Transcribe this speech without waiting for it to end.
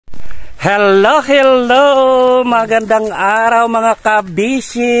Hello, hello! Magandang araw mga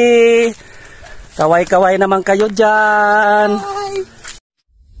kabishi! Kaway-kaway naman kayo dyan! Hi.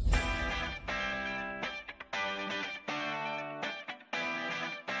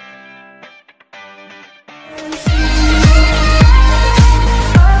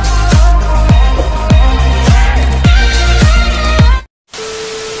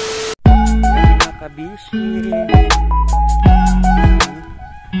 Mga kabishi!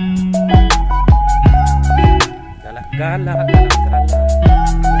 Gala,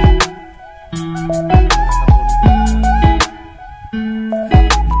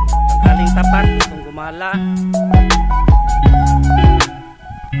 tanghaling tapat itong gumala.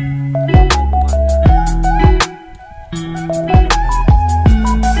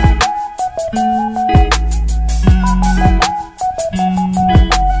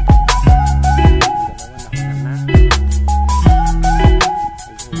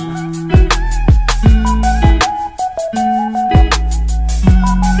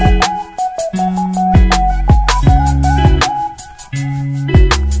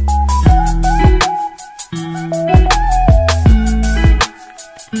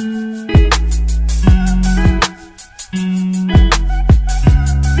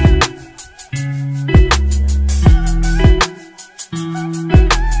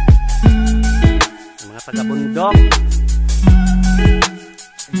 Kabundok.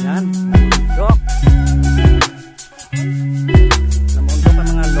 Ayan, kabundok. Namundok ang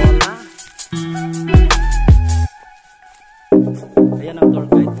mga lola. Ayan ang tour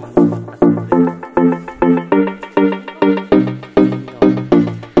guide.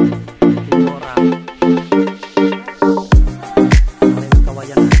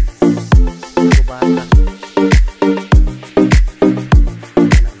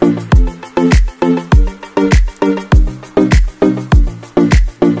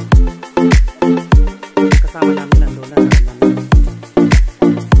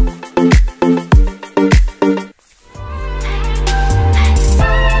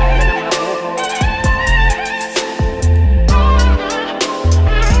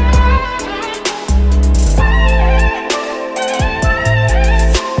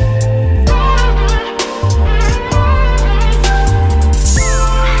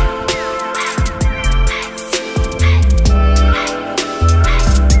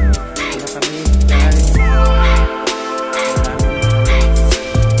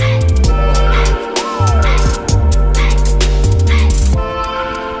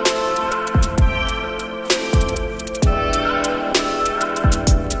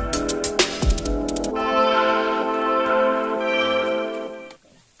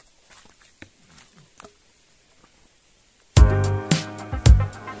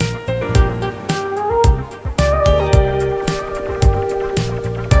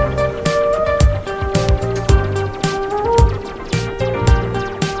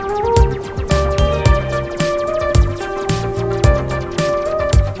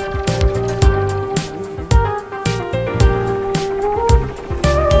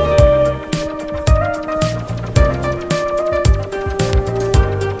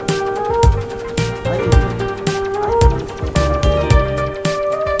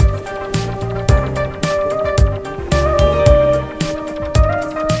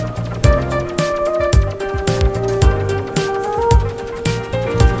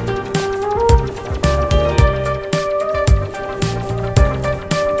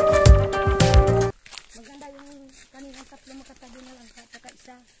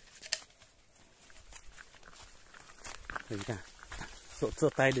 So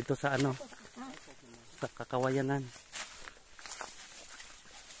tayo dito sa ano, sa kakawayanan.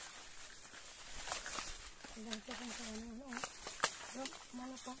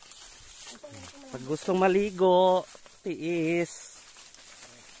 Pag gustong maligo, tiis.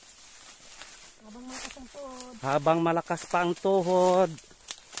 Habang malakas pa ang tuhod.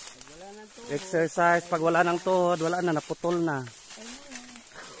 Exercise, pag wala ng tuhod, wala na, naputol na.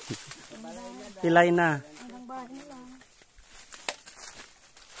 Pilay na.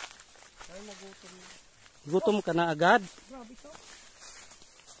 Gutom ka na agad?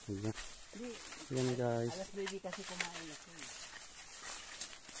 Yan guys.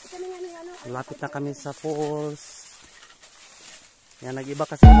 Lapit na kami sa falls. Yan, nag-iba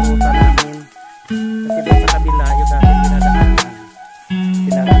kasi ang ruta namin. Kasi doon sa kabila, yung dati dinadaanan.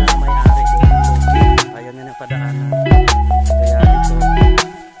 Pinara na may-ari doon. Ayaw na padaanan. Kaya dito,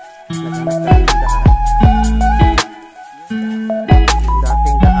 naghanap kami ng daan. Yung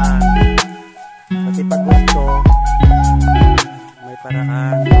dating daan. Kasi pag gusto, may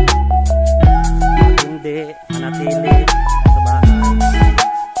paraan. Pag hindi, manatili sa bahay.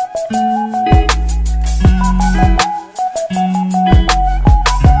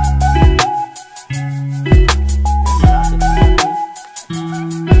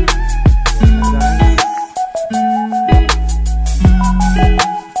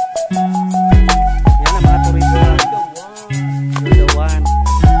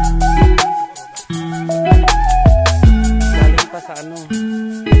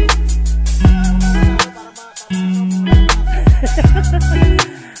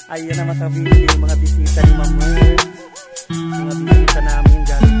 Ayun na mga kabisi, mga bisita ni Mama. Mga bisita namin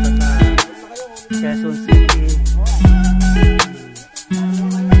galing pa sa Quezon City.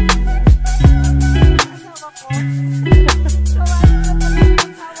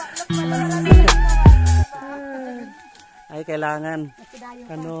 Ay, kailangan.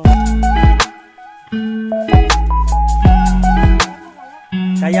 Ano?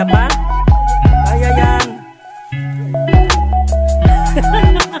 Kaya pa? Kaya yan.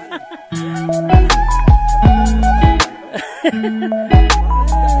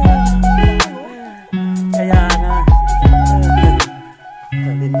 Kaya nga.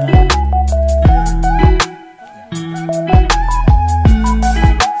 Talin na.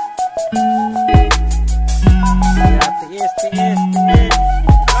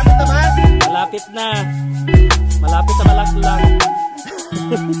 Malapit na. Malapit na malaglag.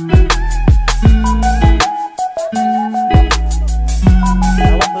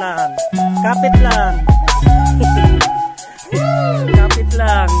 Hawak lang. Kapit lang. Kapit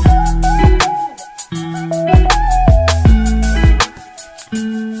lang.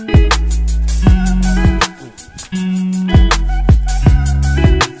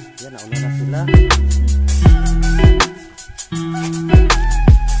 Yan, nauna na sila.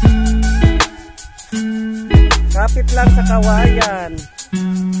 Kapit lang sa kawayan.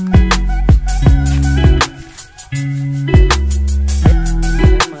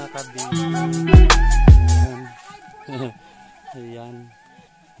 Ayan, mga kabisi. Ayan.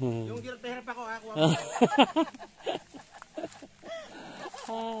 Yung hirap ako, ako.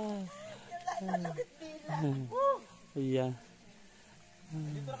 Ayan.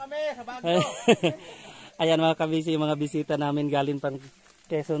 Dito na kami, sa Baguio. Ayan mga kabisi, mga bisita namin galing pang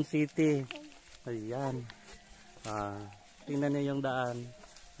Quezon City. Ayan. Tingnan niyo yung daan.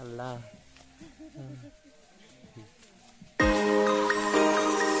 Hala.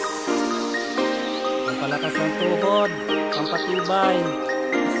 Ang palakas ng tuhod, ang patibay.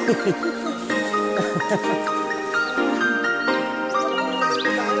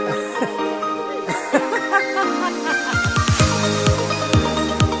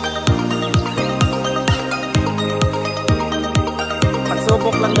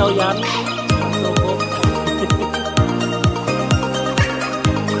 Pagsubok lang daw yan. Pagsubok.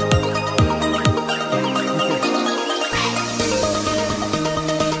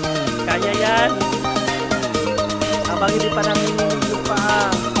 Kaya yan. Habang hindi pa nanginginig yung paa.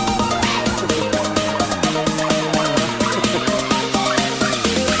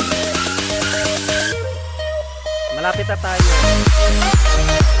 Malapit na tayo.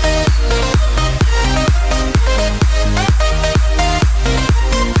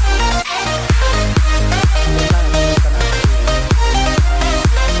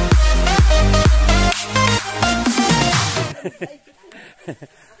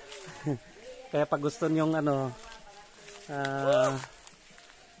 Kaya pag gusto nyong ano,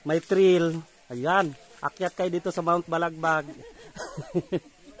 may thrill, ayan, akyat kayo dito sa Mt.Balagbag.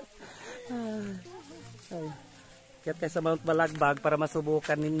 Akyat kayo sa Mt.Balagbag para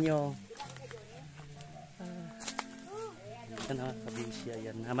masubukan ninyo. Ayan o, kabisya,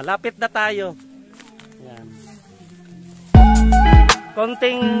 ayan. Malapit na tayo. Ayan.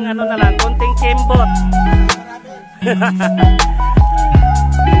 Konting ano na lang, konting kembot.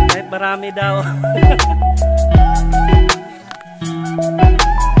 Kahit marami daw.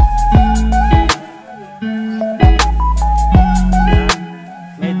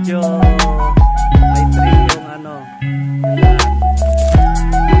 Medyo may thrill yung ano.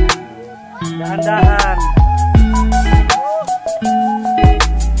 Dahan-dahan.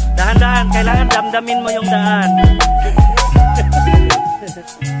 Dahan-dahan. Kailangan damdamin mo yung daan.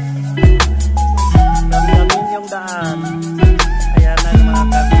 Damdamin yung daan. Ayan na mga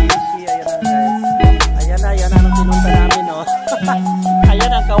kabisi. Ayan na guys. Ayan na ang pinunta namin oh.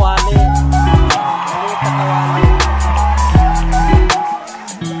 Ayan ang kawali. Maliit na kawali.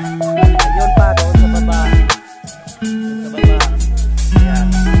 Ayun pa doon sa baba. Doon sa baba. Ayan.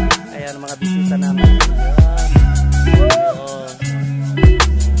 Ayan mga bisita namin. Ayan. Oh.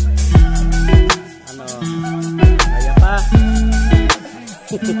 Ano? Kaya pa.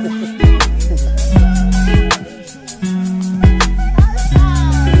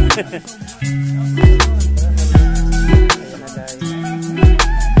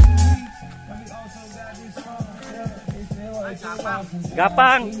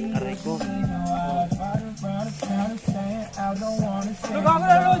 Gapang. Aray ko.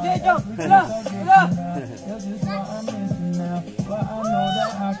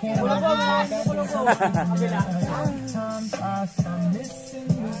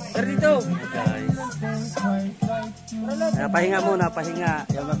 Guys. Pahinga muna, pahinga.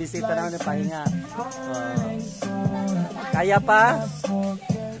 Yung mabisita naman yung pahinga. Kaya pa?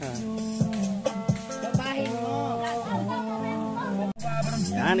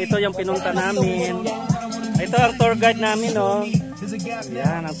 Yan, ito yung pinunta namin. Ito ang tour guide namin, oh.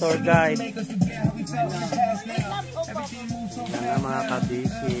 Yan, ang tour guide. Yan ang mga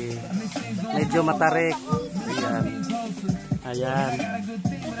kabiki. Medyo matarik. Ayan. Ayan.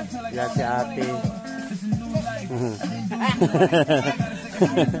 Yan si ate.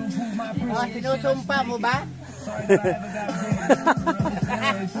 Sinusumpa mo ba?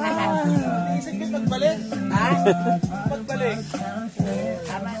 Isip ka pagbalik? Ha? Pagbalik.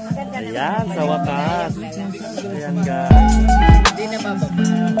 Ayan, sa wakas. Ayan, guys. Hindi na bababa.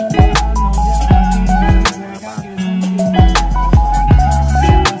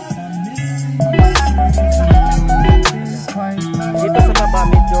 Dito sa baba,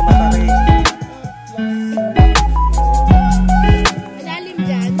 medyo matarik. Malalim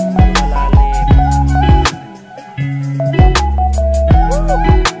dyan. Malalim.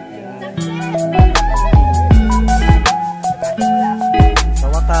 Sa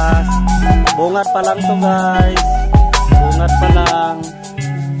wakas, bungat pa lang to, guys. Bungat pa lang.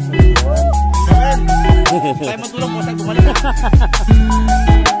 Kaya matulog mo sa bumalik.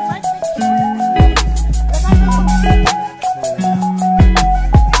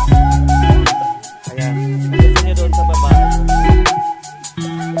 Ayan, gusto nyo doon sa baba.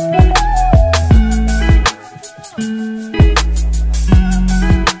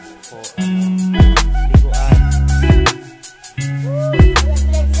 Liguan.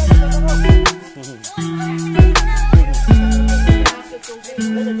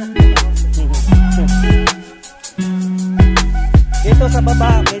 Dito sa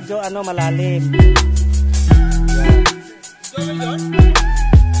baba, medyo malalim. Yan.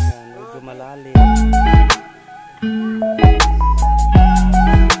 Yan, medyo malalim.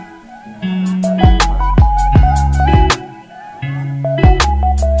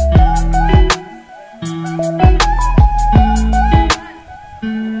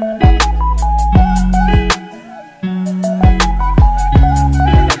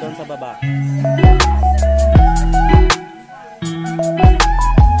 Doon sa baba.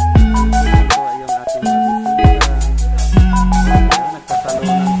 Ito ay yung ating mabisita.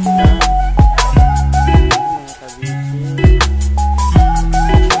 Nagtatalunan sila. Mga kabisi.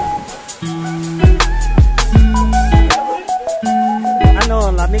 Ano,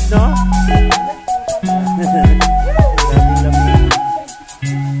 lamig, no? Lamig.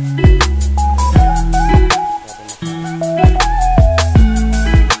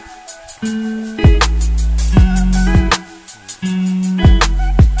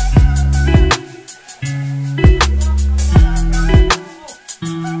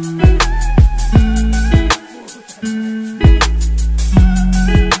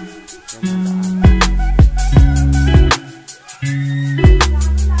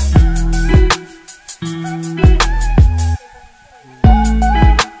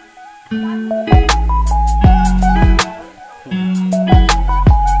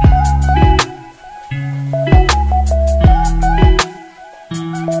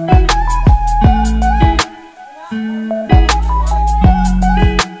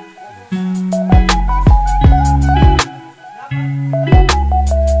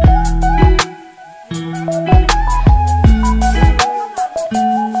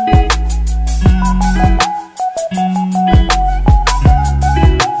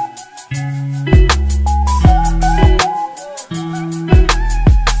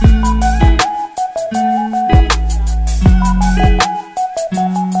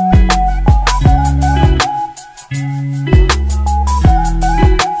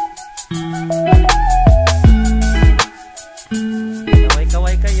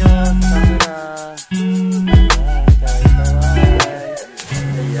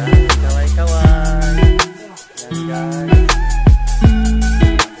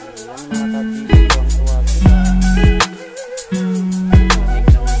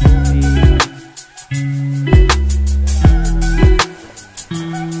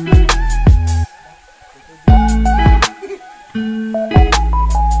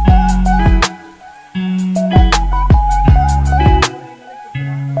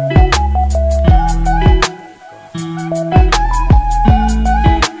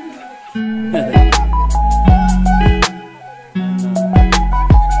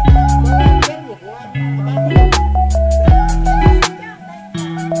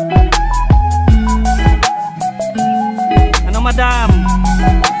 madam.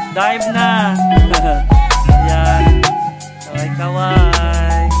 Dive na. Yan.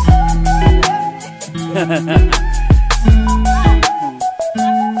 Kaway-kaway.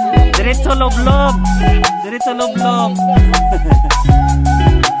 Diretso loblob. Diretso loblob.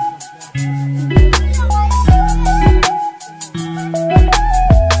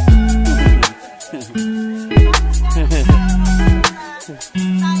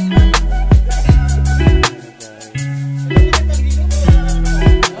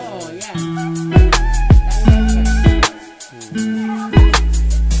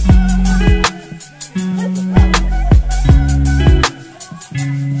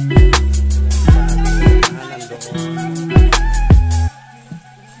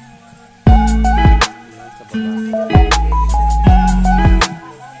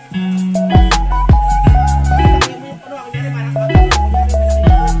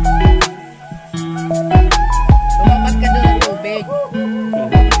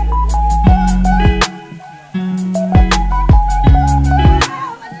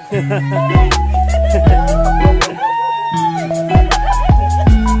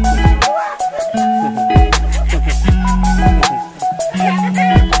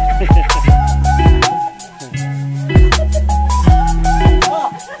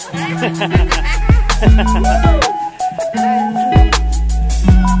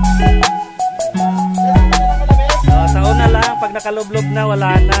 Sa una lang, pag nakalublob na,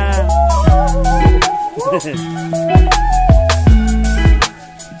 wala na.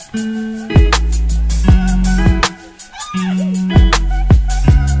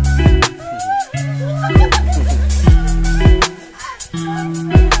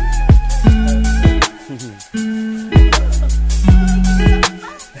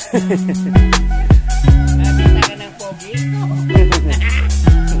 Nakita ka ng pogi?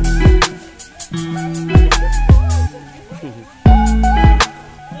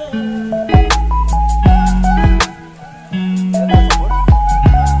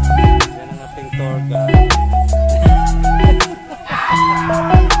 Yan ang ating tour guide.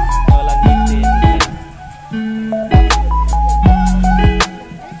 Walang ngipin.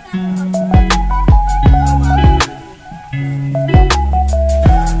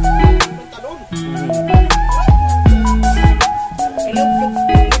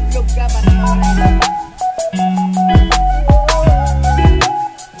 Ilublog ka para mawala yung lapa.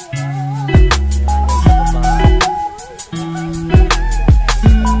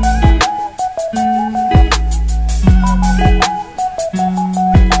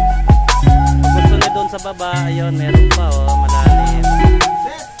 Gusto na doon sa baba, ayun, meron pa, oh, malalim.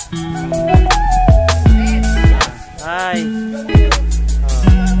 Hi.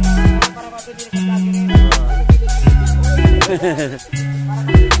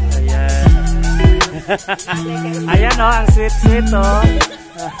 Ayan. Ayan, oh, ang sweet-sweet, oh.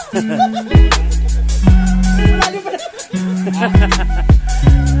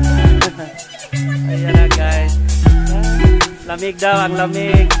 Ayan na, guys. Lamig daw, ang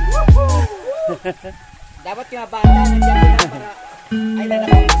lamig. Dapat yung bata nandiyan din lang para ay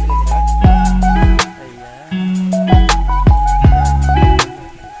lalakaw na sila, diba?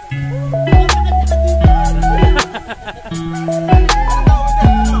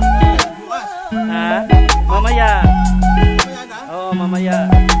 Ha? Mamaya. Oo, mamaya.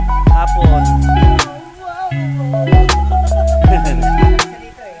 Hapon.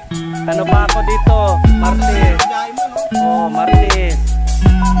 Ano pa ako dito? Martes. Oo, Martes.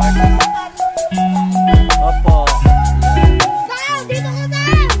 Opo. Saan? Dito ka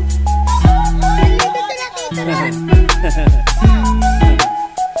saan? Dito sila, dito na.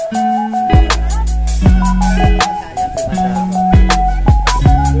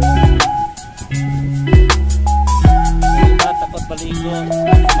 Iba, takot baligo.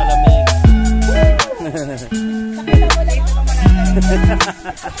 Malamig.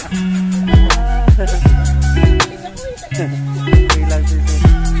 Bilang sisi.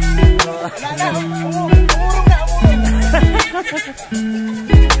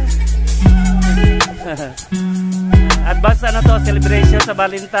 Advance ano to, celebration sa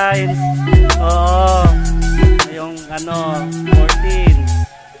Valentine's. Oo. Yung ano,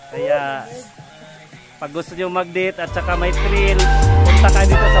 14. Kaya pag gusto nyo mag-date at saka may thrill, punta kayo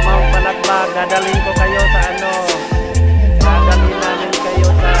dito sa mt.Balagbag. Dadalhin ko kayo sa ano, dadalhin namin kayo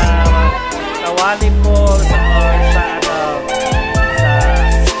sa Wali Falls or sa ano, sa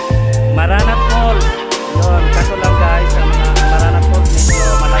Maranat Falls. Yun, kaso lang guys, sa mga Maranat Falls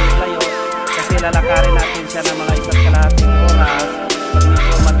medyo malayo-layo kasi lalakarin natin siya ng mga 1.5 oras pag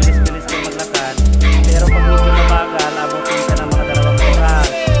medyo mabilis-bilis kayo maglakad. Pero pag medyo mabagal, abutin siya ng mga 2 oras.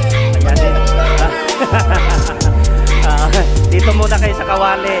 Kaya din,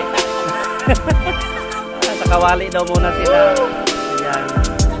 Sa kawali daw muna sila. Ayan.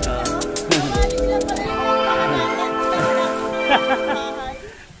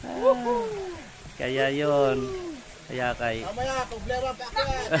 Kaya yun. Kaya kay.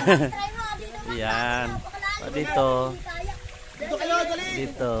 Ayan. Dito.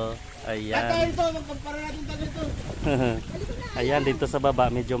 Dito. Ayan. Ayan, dito sa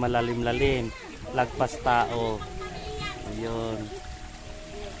baba medyo malalim-lalim. Lagpas tao. Ayun.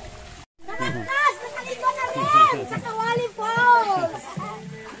 Sa Kawali Falls.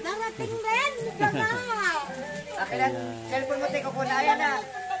 Narating rin. Akin cellphone mo tayo ko na yan na.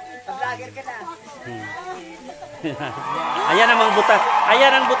 Vlogger ka na. Ayan ang butan.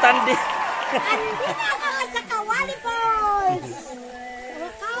 Ayan ang butan din. Sa Kawali Falls.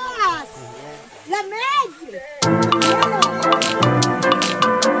 Wakas. Lamig.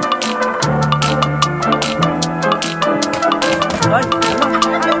 Ay,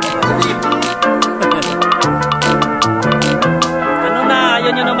 ano na?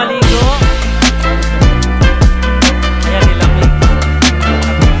 Ayaw nyo na maligo? Ayan, nilamig.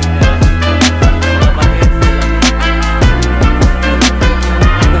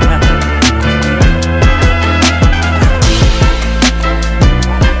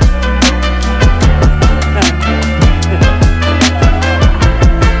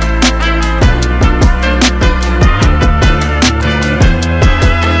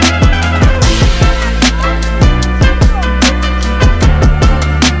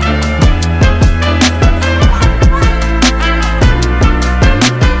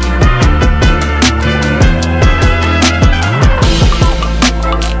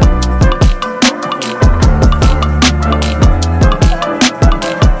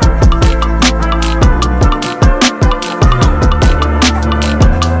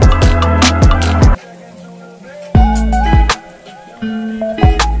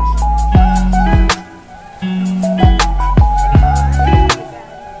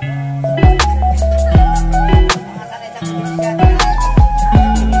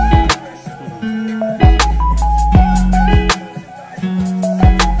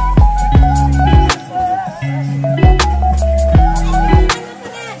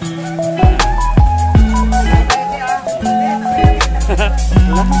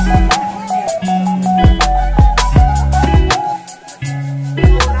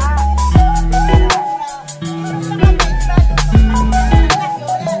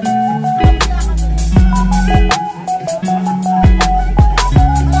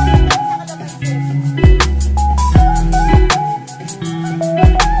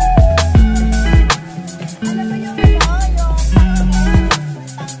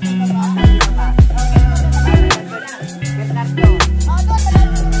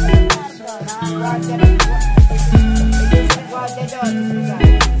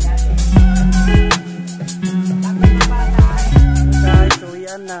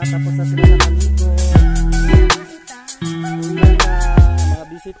 Tapos na sila nakaligo. Uyan na, mga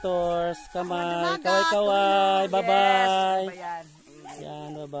visitors. Kamay, kaway-kaway. Bye-bye.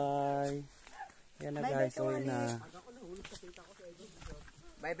 Yan, bye-bye. Yan na guys, uwi na.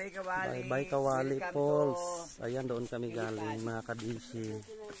 Bye-bye Kawali. Bye-bye Kawali Falls. Ayan, doon kami galing, mga kabisi.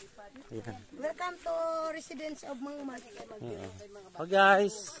 Ayan. Welcome to residence of Mang Market. Oh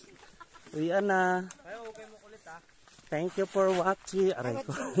guys, uwian na. Thank you for watching. Aray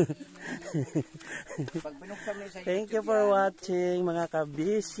ko. Thank you for watching mga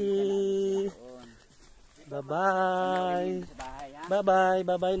kabisi. Bye-bye. Bye-bye.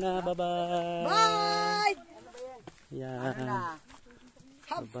 Bye-bye na. Bye-bye. Bye! Yan.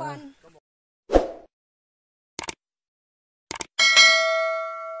 Have fun.